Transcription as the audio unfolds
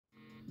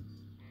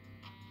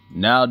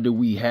Now that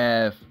we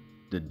have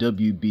the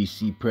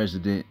WBC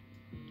president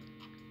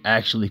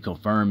actually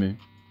confirming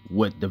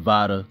what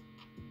the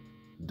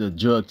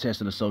Drug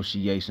Testing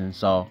Association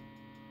saw,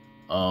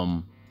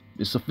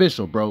 it's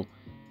official, bro,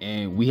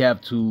 and we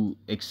have to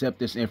accept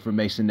this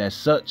information as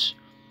such.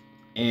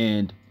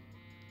 And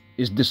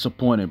it's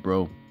disappointing,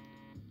 bro,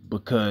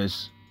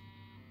 because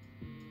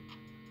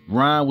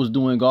Ryan was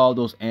doing all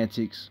those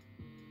antics,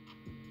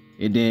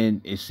 and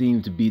then it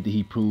seemed to be that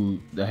he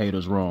proved the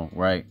haters wrong,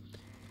 right?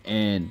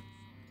 And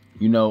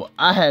you know,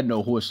 I had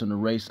no horse in the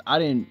race. I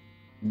didn't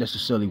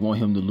necessarily want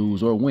him to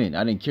lose or win.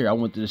 I didn't care. I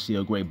wanted to see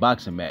a great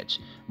boxing match.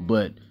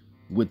 But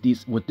with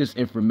this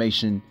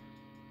information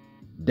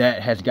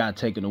that has gotten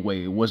taken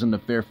away, it wasn't a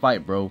fair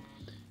fight, bro.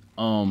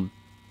 And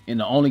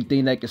the only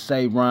thing that could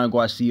save Ryan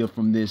Garcia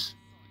from this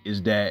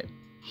is that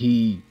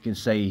he can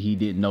say he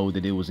didn't know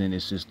that it was in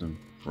his system,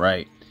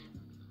 right?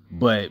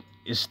 But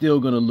it's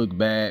still gonna look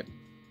bad.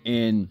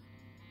 And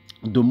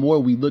the more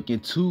we look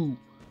into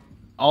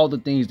all the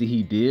things that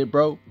he did,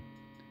 bro,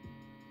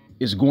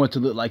 it's going to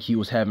look like he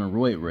was having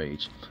roid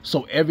rage.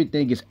 So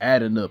everything is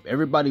adding up.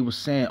 Everybody was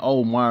saying,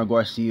 oh, Ryan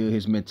Garcia,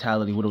 his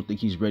mentality, we don't think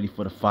he's ready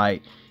for the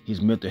fight.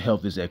 His mental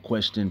health is at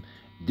question.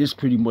 This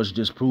pretty much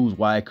just proves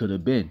why it could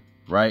have been,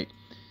 right?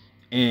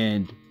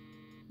 And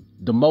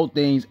the more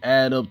things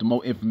add up, the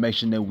more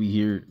information that we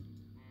hear,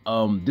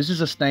 this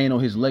is a stain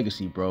on his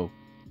legacy, bro.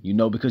 You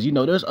know, because, you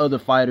know, there's other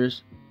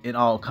fighters in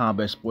all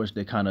combat sports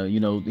that kind of, you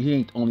know, he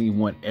ain't the only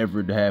one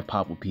ever to have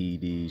pop with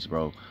PEDs,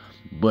 bro.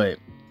 But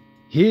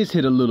his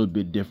hit a little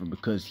bit different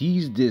because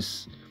he's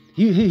this,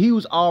 he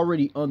was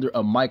already under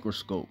a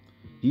microscope.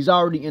 He's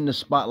already in the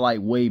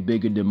spotlight way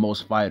bigger than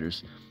most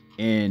fighters.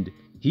 And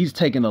he's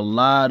taken a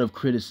lot of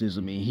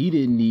criticism, and he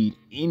didn't need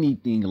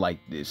anything like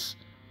this,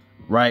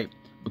 right?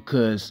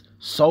 Because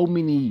so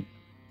many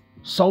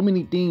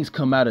things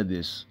come out of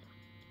this.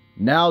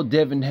 Now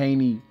Devin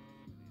Haney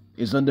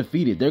is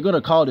undefeated. They're going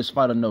to call this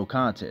fight a no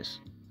contest,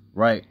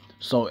 right?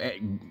 So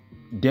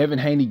Devin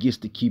Haney gets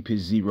to keep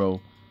his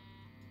 0,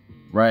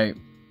 right?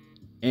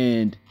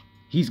 And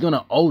he's going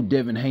to owe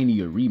Devin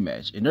Haney a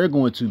rematch. And they're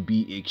going to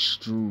be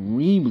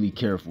extremely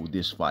careful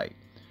this fight.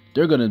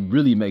 They're going to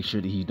really make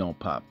sure that he don't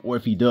pop. Or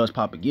if he does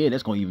pop again,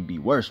 that's going to even be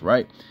worse,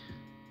 right?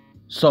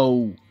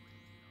 So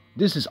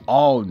this is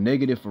all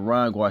negative for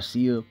Ryan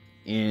Garcia.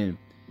 And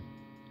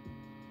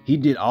he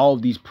did all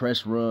of these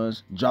press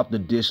runs, dropped the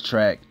diss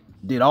track,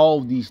 did all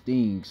of these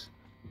things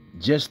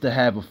just to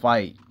have a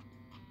fight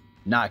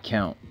not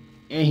count.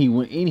 And he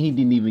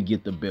didn't even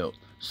get the belt.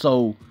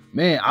 So,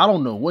 man, I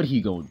don't know what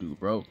he gonna do,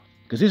 bro.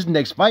 Because his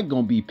next fight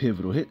gonna be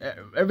pivotal.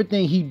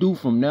 Everything he do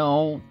from now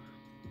on,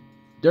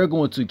 they're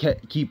going to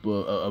keep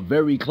a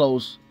very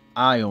close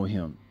eye on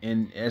him.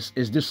 And it's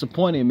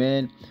disappointing,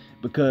 man,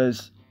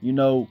 because, you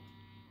know,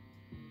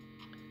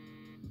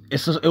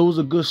 it was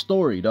a good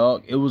story,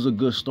 dog. It was a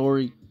good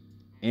story.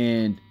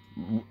 And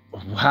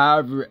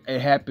however it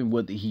happened,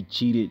 whether he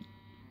cheated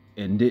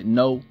and didn't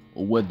know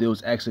or whether it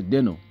was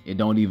accidental, it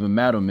don't even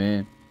matter,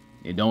 man.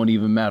 It don't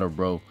even matter,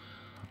 bro.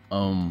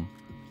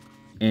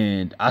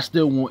 And I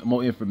still want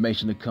more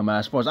information to come out.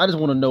 As far as I just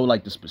want to know,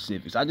 like, the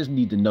specifics. I just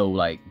need to know,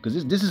 like,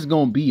 because this is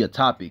gonna be a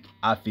topic,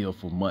 I feel,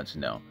 for months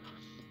now.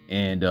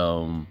 And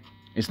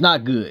it's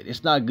not good.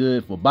 It's not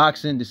good for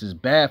boxing. This is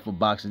bad for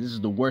boxing. This is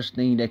the worst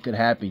thing that could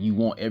happen. You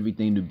want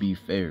everything to be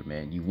fair,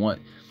 man. You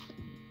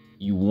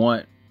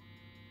want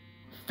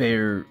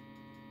fair,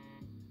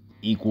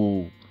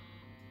 equal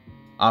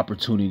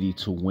opportunity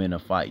to win a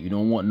fight. You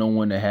don't want no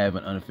one to have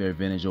an unfair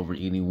advantage over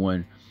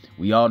anyone.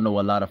 We all know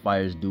a lot of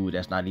fighters do it.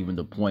 That's not even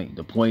the point.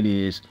 The point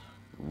is,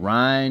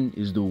 Ryan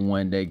is the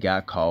one that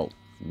got caught,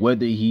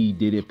 whether he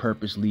did it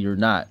purposely or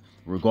not.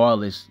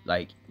 Regardless,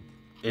 like,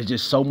 it's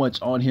just so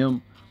much on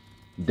him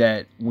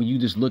that when you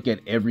just look at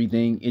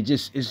everything,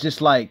 it's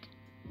just like,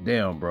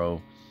 damn,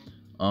 bro.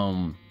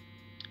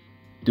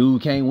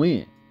 Dude can't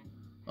win.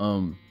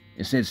 And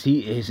since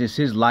it's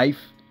his life,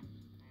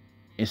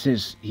 and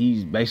since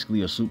he's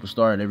basically a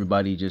superstar, and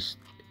everybody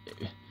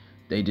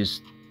they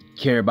just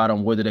care about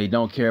him, whether they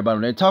don't care about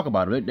him, they talk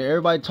about him.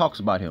 Everybody talks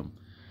about him.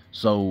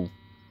 So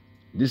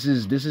this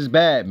is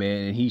bad,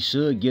 man, and he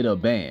should get a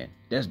ban.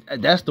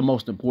 That's the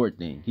most important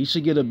thing. He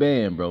should get a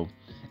ban, bro.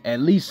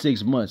 At least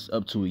 6 months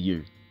up to a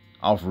year,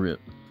 off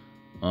rip.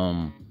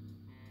 And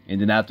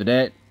then after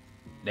that,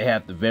 they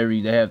have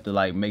to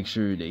like make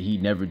sure that he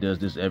never does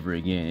this ever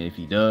again. And if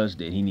he does,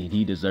 then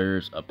he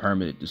deserves a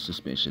permanent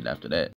suspension after that.